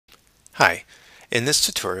Hi, in this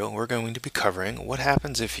tutorial we're going to be covering what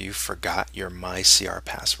happens if you forgot your MyCR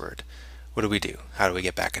password. What do we do? How do we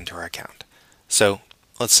get back into our account? So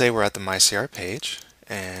let's say we're at the MyCR page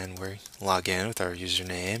and we log in with our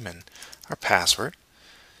username and our password.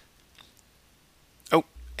 Oh,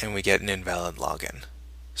 and we get an invalid login.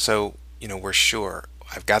 So, we're sure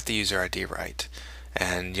I've got the user ID right.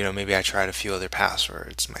 And, maybe I tried a few other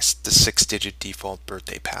passwords, the 6-digit default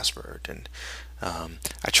birthday password, and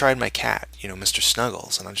I tried my cat, Mr.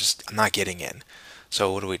 Snuggles, and I'm not getting in.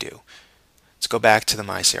 So what do? Let's go back to the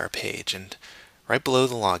MyCR page, and right below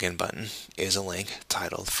the login button is a link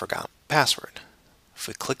titled Forgot Password. If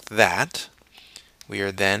we click that, we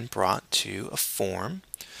are then brought to a form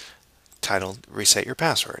titled Reset Your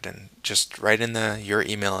Password, and just right in the Your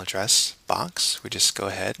Email Address box, we just go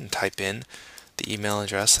ahead and type in the email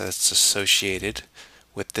address that's associated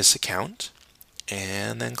with this account,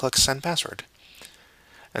 and then click Send Password.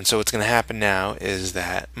 And so what's going to happen now is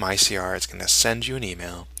that MyCR is going to send you an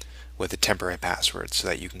email with a temporary password so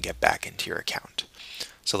that you can get back into your account.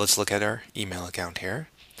 So let's look at our email account here,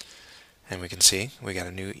 and we can see we got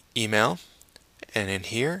a new email, and in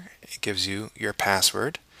here it gives you your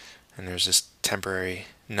password, and there's this temporary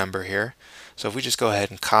number here. So if we just go ahead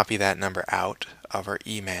and copy that number out of our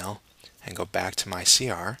email and go back to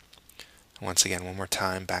MyCR, once again, one more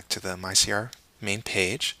time, back to the MyCR main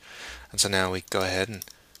page. And so now we go ahead and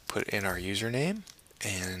put in our username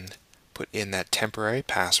and put in that temporary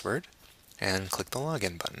password and click the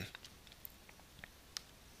login button.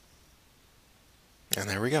 And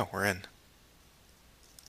there we go, we're in.